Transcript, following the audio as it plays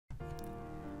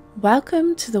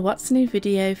Welcome to the What's New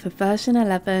video for version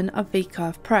 11 of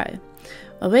VCarve Pro,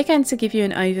 where we're going to give you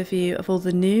an overview of all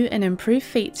the new and improved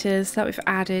features that we've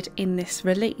added in this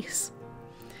release.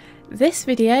 This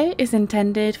video is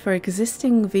intended for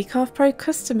existing VCarve Pro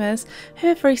customers who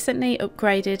have recently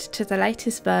upgraded to the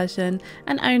latest version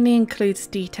and only includes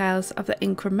details of the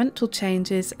incremental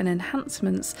changes and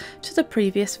enhancements to the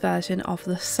previous version of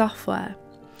the software.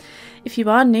 If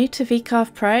you are new to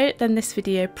VCarve Pro, then this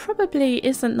video probably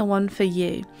isn't the one for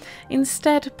you.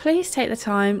 Instead, please take the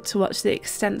time to watch the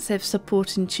extensive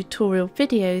support and tutorial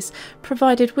videos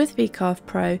provided with VCarve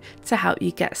Pro to help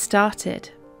you get started.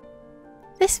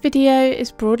 This video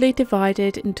is broadly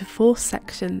divided into 4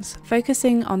 sections,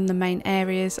 focusing on the main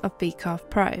areas of VCarve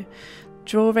Pro: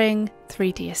 drawing,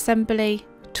 3D assembly,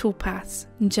 toolpaths,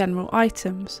 and general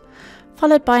items,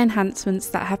 followed by enhancements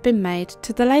that have been made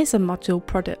to the laser module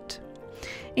product.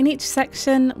 In each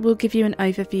section, we'll give you an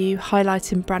overview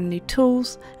highlighting brand new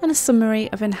tools and a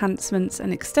summary of enhancements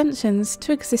and extensions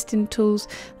to existing tools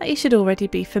that you should already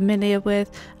be familiar with,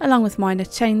 along with minor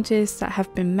changes that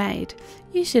have been made,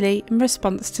 usually in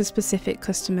response to specific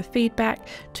customer feedback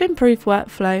to improve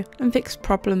workflow and fix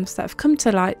problems that have come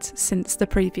to light since the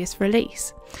previous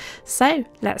release. So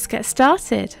let's get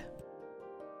started.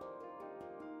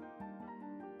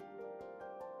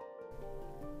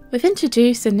 We've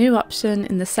introduced a new option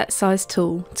in the Set Size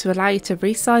tool to allow you to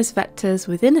resize vectors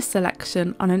within a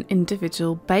selection on an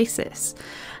individual basis,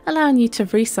 allowing you to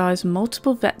resize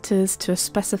multiple vectors to a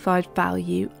specified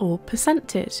value or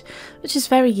percentage, which is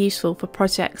very useful for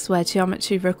projects where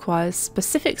geometry requires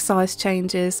specific size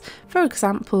changes, for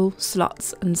example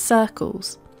slots and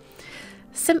circles.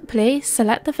 Simply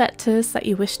select the vectors that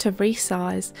you wish to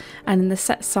resize, and in the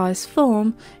set size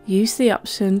form, use the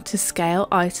option to scale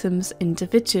items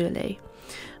individually,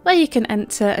 where you can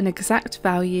enter an exact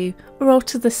value or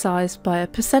alter the size by a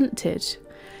percentage.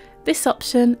 This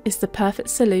option is the perfect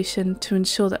solution to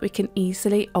ensure that we can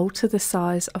easily alter the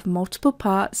size of multiple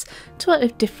parts to work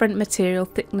with different material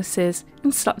thicknesses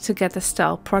in slot together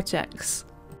style projects.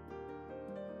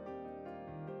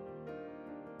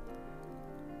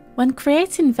 When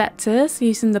creating vectors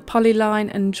using the Polyline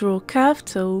and Draw Curve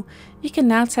tool, you can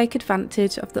now take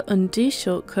advantage of the Undo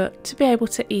shortcut to be able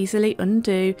to easily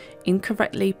undo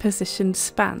incorrectly positioned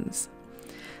spans.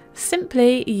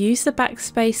 Simply use the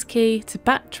backspace key to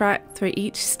backtrack through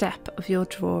each step of your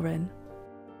drawing.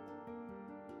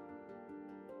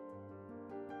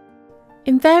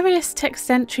 In various text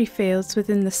entry fields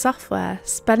within the software,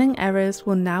 spelling errors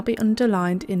will now be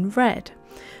underlined in red,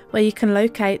 where you can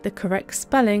locate the correct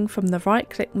spelling from the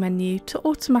right-click menu to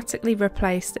automatically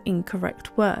replace the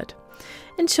incorrect word,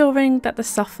 ensuring that the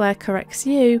software corrects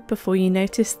you before you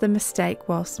notice the mistake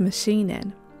whilst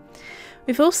machining.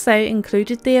 We've also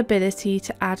included the ability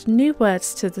to add new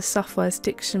words to the software's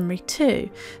dictionary too,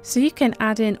 so you can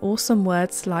add in awesome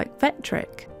words like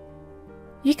Vectric.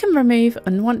 You can remove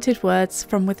unwanted words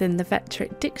from within the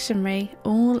Vectric dictionary,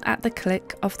 all at the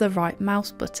click of the right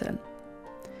mouse button.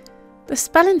 The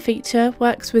spelling feature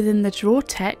works within the Draw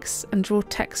Text and Draw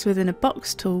Text within a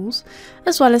Box tools,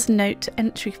 as well as note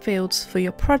entry fields for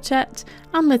your project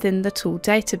and within the tool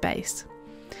database.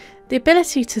 The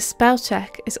ability to spell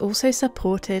check is also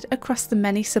supported across the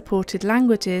many supported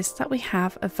languages that we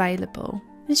have available,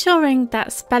 ensuring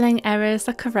that spelling errors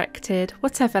are corrected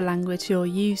whatever language you're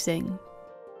using.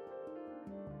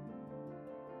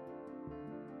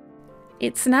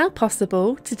 It's now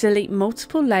possible to delete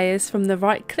multiple layers from the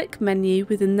right-click menu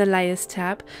within the Layers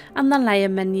tab and the Layer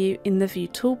menu in the View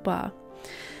toolbar,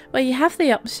 where you have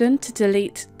the option to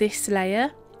delete this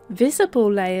layer,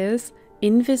 visible layers,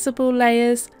 invisible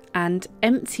layers, and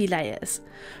empty layers,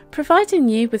 providing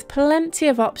you with plenty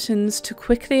of options to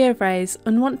quickly erase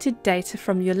unwanted data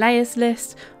from your layers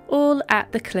list, all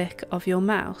at the click of your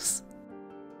mouse.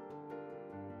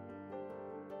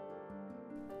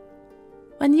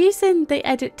 When using the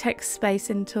Edit Text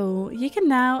Spacing tool, you can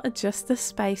now adjust the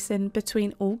spacing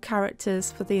between all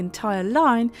characters for the entire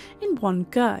line in one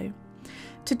go.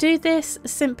 To do this,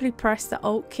 simply press the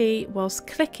Alt key whilst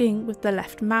clicking with the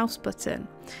left mouse button.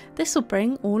 This will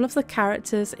bring all of the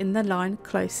characters in the line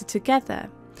closer together.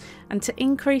 And to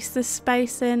increase the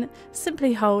spacing,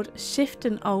 simply hold Shift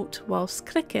and Alt whilst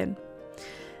clicking.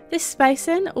 This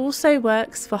spacing also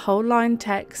works for whole line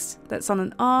text that's on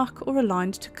an arc or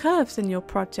aligned to curves in your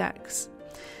projects.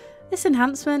 This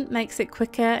enhancement makes it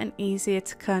quicker and easier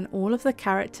to kern all of the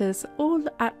characters all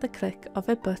at the click of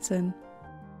a button.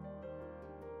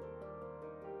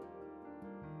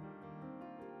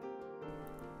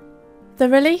 The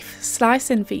relief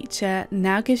slicing feature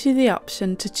now gives you the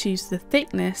option to choose the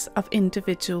thickness of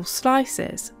individual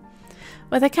slices.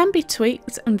 where they can be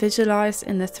tweaked and visualised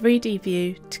in the 3D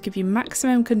view to give you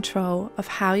maximum control of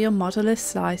how your model is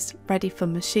sliced ready for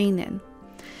machining.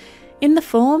 In the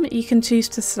form, you can choose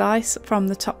to slice from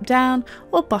the top down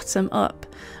or bottom up,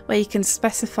 where you can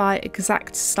specify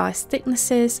exact slice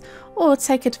thicknesses or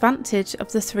take advantage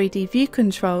of the 3D view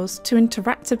controls to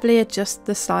interactively adjust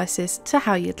the slices to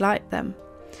how you'd like them.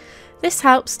 This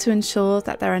helps to ensure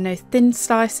that there are no thin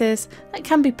slices that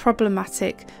can be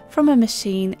problematic from a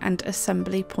machine and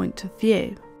assembly point of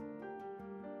view.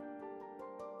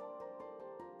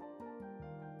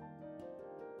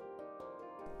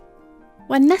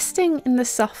 When nesting in the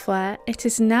software, it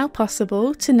is now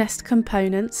possible to nest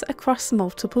components across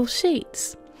multiple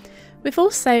sheets. We've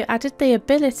also added the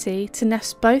ability to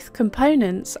nest both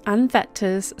components and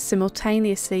vectors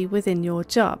simultaneously within your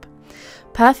job,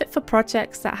 perfect for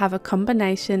projects that have a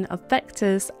combination of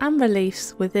vectors and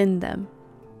reliefs within them.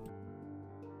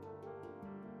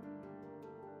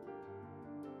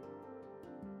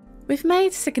 We've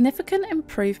made significant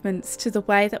improvements to the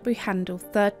way that we handle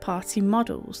third-party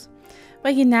models,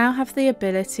 where you now have the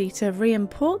ability to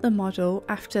re-import the model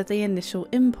after the initial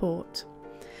import.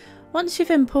 Once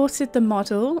you've imported the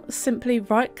model, simply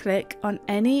right-click on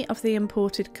any of the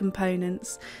imported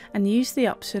components and use the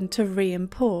option to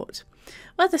re-import,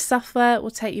 where the software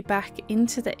will take you back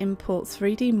into the import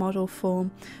 3D model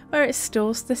form where it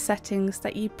stores the settings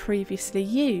that you previously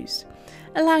used,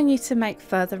 allowing you to make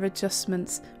further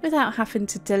adjustments without having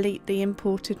to delete the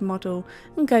imported model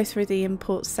and go through the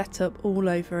import setup all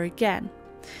over again,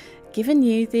 giving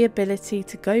you the ability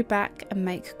to go back and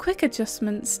make quick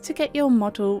adjustments to get your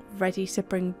model ready to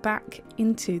bring back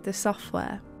into the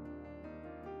software.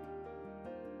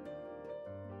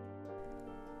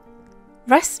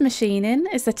 Rest machining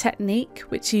is a technique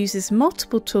which uses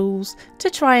multiple tools to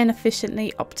try and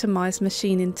efficiently optimise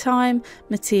machining time,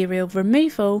 material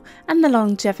removal and the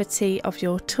longevity of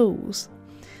your tools.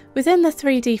 Within the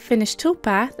 3D Finish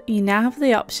toolpath, you now have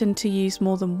the option to use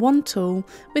more than one tool,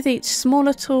 with each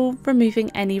smaller tool removing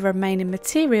any remaining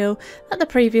material that the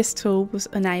previous tool was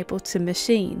unable to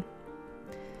machine.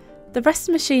 The rest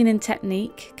machining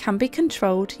technique can be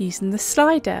controlled using the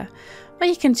slider, where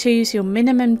you can choose your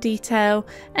minimum detail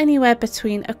anywhere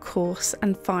between a coarse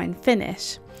and fine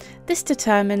finish. This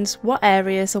determines what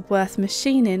areas are worth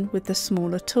machining with the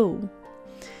smaller tool.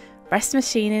 Rest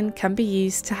machining can be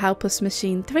used to help us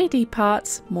machine 3D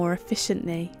parts more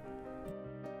efficiently.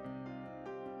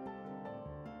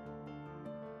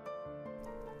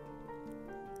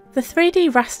 The 3D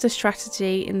raster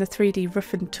strategy in the 3D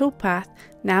roughen toolpath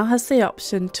now has the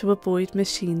option to avoid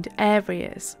machined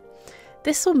areas.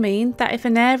 This will mean that if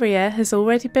an area has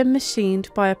already been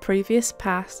machined by a previous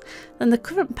pass, then the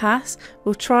current pass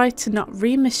will try to not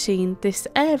remachine this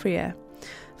area.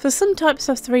 For some types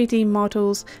of 3D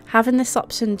models, having this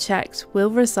option checked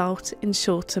will result in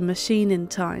shorter machining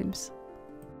times.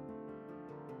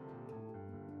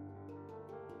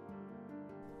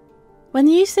 When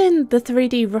using the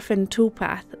 3D roughen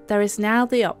toolpath, there is now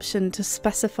the option to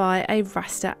specify a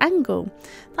raster angle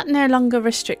that no longer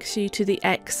restricts you to the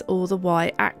X or the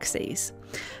Y axes,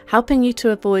 helping you to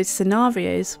avoid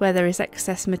scenarios where there is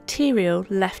excess material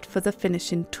left for the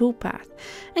finishing toolpath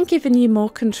and giving you more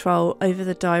control over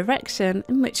the direction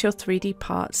in which your 3D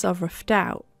parts are roughed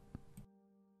out.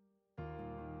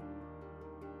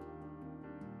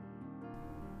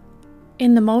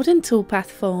 In the moulding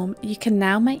toolpath form, you can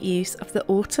now make use of the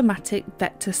automatic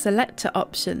vector selector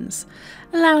options,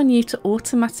 allowing you to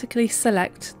automatically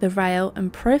select the rail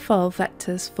and profile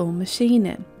vectors for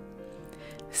machining.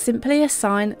 Simply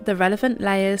assign the relevant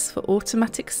layers for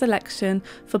automatic selection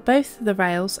for both the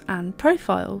rails and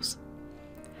profiles.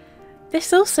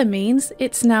 This also means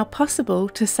it's now possible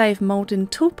to save moulding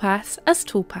toolpaths as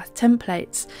toolpath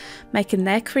templates, making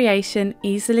their creation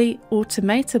easily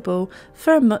automatable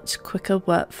for a much quicker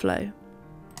workflow.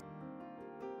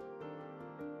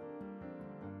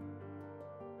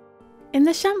 In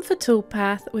the chamfer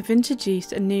toolpath, we've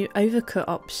introduced a new overcut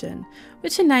option,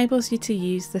 which enables you to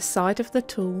use the side of the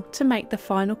tool to make the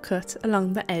final cut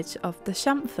along the edge of the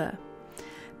chamfer.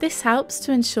 This helps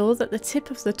to ensure that the tip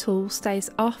of the tool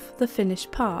stays off the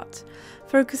finished part.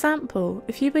 For example,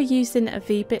 if you were using a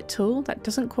V-bit tool that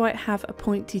doesn't quite have a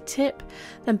pointy tip,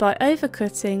 then by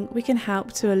overcutting we can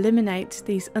help to eliminate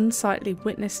these unsightly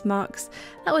witness marks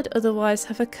that would otherwise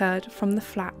have occurred from the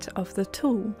flat of the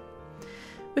tool.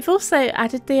 We've also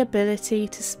added the ability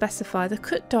to specify the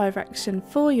cut direction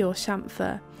for your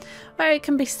chamfer, where it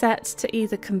can be set to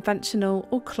either conventional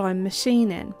or climb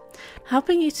machining,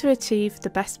 helping you to achieve the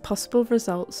best possible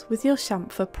results with your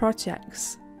chamfer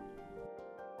projects.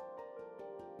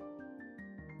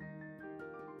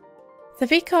 The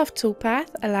VCarve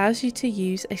toolpath allows you to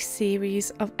use a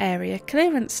series of area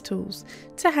clearance tools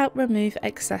to help remove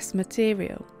excess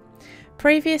material.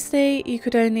 Previously, you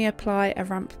could only apply a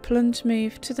ramp plunge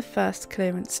move to the first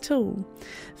clearance tool.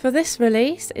 For this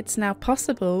release, it's now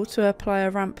possible to apply a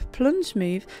ramp plunge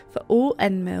move for all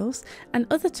end mills and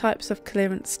other types of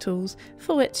clearance tools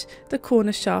for which the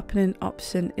corner sharpening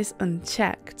option is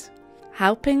unchecked,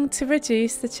 helping to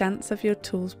reduce the chance of your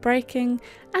tools breaking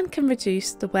and can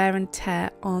reduce the wear and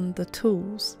tear on the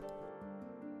tools.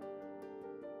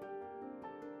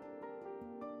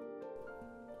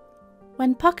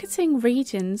 When pocketing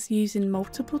regions using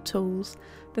multiple tools,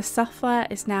 the software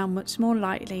is now much more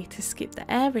likely to skip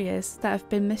the areas that have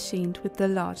been machined with the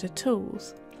larger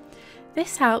tools.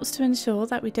 This helps to ensure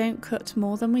that we don't cut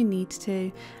more than we need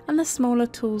to, and the smaller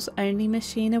tools only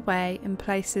machine away in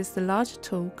places the larger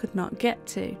tool could not get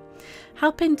to,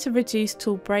 helping to reduce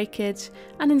tool breakage,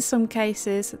 and in some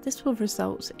cases this will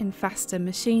result in faster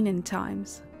machining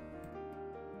times.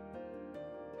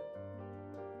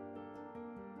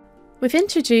 We've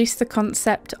introduced the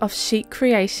concept of sheet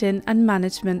creation and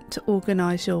management to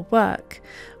organise your work,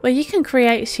 where you can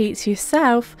create sheets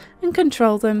yourself and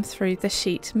control them through the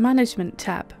Sheet Management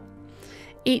tab.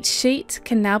 Each sheet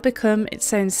can now become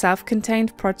its own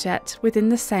self-contained project within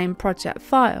the same project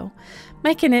file,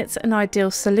 making it an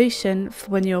ideal solution for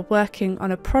when you're working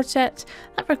on a project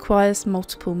that requires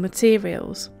multiple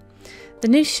materials. The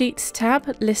new Sheets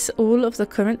tab lists all of the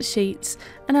current sheets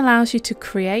and allows you to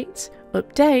create,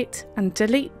 update and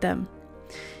delete them.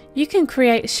 You can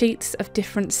create sheets of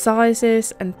different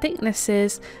sizes and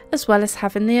thicknesses, as well as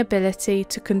having the ability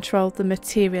to control the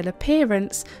material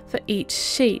appearance for each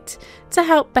sheet to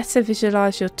help better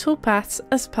visualize your toolpaths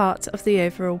as part of the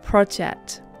overall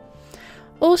project.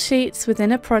 All sheets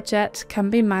within a project can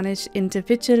be managed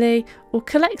individually or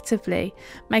collectively,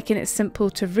 making it simple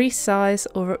to resize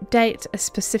or update a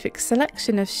specific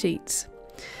selection of sheets.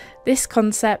 This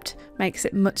concept makes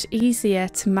it much easier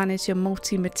to manage your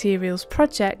multi-materials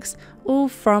projects all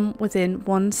from within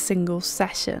one single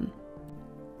session.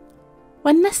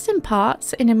 When nesting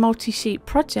parts in a multi-sheet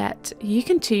project, you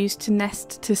can choose to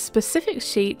nest to specific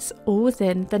sheets all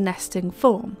within the nesting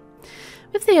form,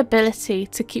 with the ability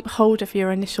to keep hold of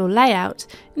your initial layout,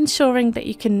 ensuring that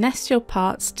you can nest your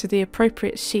parts to the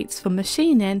appropriate sheets for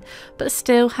machining but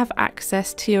still have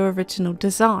access to your original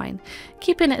design,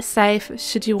 keeping it safe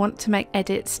should you want to make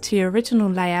edits to your original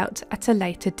layout at a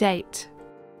later date.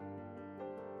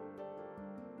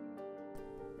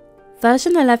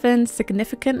 Version 11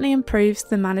 significantly improves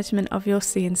the management of your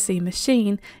CNC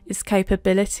machine, its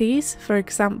capabilities, for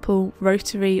example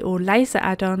rotary or laser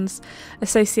add-ons,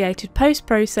 associated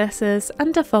post-processors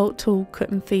and default tool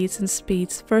cutting feeds and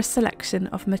speeds for a selection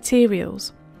of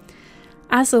materials.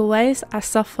 As always, our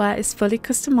software is fully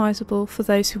customizable for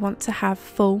those who want to have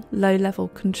full low-level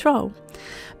control,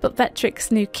 but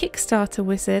Vectric's new Kickstarter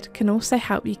wizard can also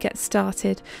help you get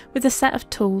started with a set of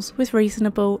tools with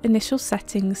reasonable initial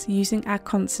settings using our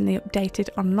constantly updated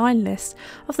online list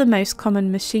of the most common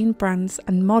machine brands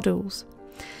and models.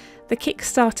 The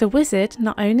Kickstarter wizard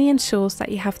not only ensures that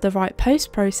you have the right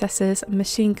post-processors and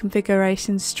machine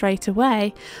configurations straight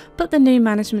away, but the new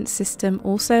management system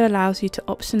also allows you to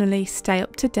optionally stay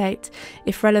up to date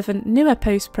if relevant newer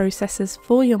post-processors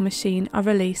for your machine are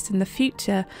released in the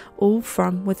future, all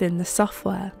from within the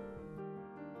software.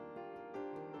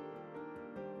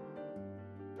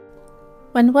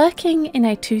 When working in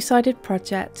a two-sided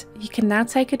project, you can now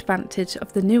take advantage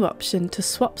of the new option to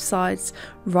swap sides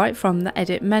right from the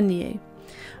edit menu,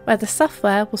 where the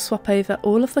software will swap over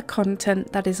all of the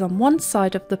content that is on one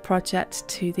side of the project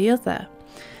to the other,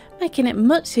 making it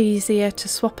much easier to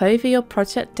swap over your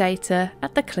project data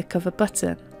at the click of a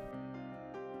button.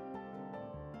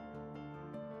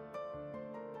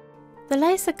 The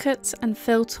laser cut and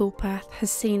fill toolpath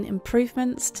has seen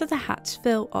improvements to the hatch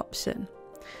fill option.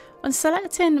 When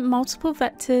selecting multiple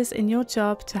vectors in your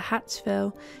job to hatch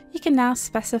fill, you can now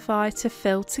specify to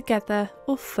fill together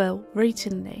or fill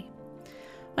regionally.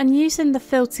 When using the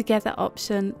fill together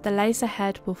option, the laser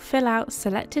head will fill out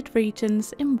selected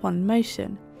regions in one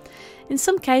motion. In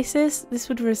some cases, this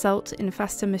would result in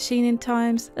faster machining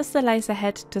times, as the laser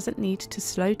head doesn't need to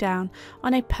slow down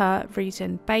on a per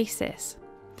region basis.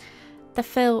 The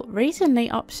fill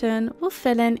regionally option will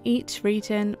fill in each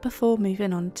region before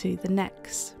moving on to the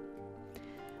next.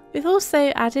 We've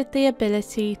also added the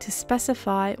ability to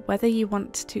specify whether you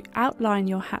want to outline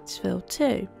your hatch fill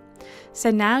too. So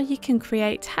now you can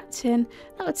create hatching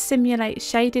that would simulate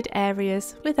shaded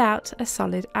areas without a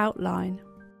solid outline.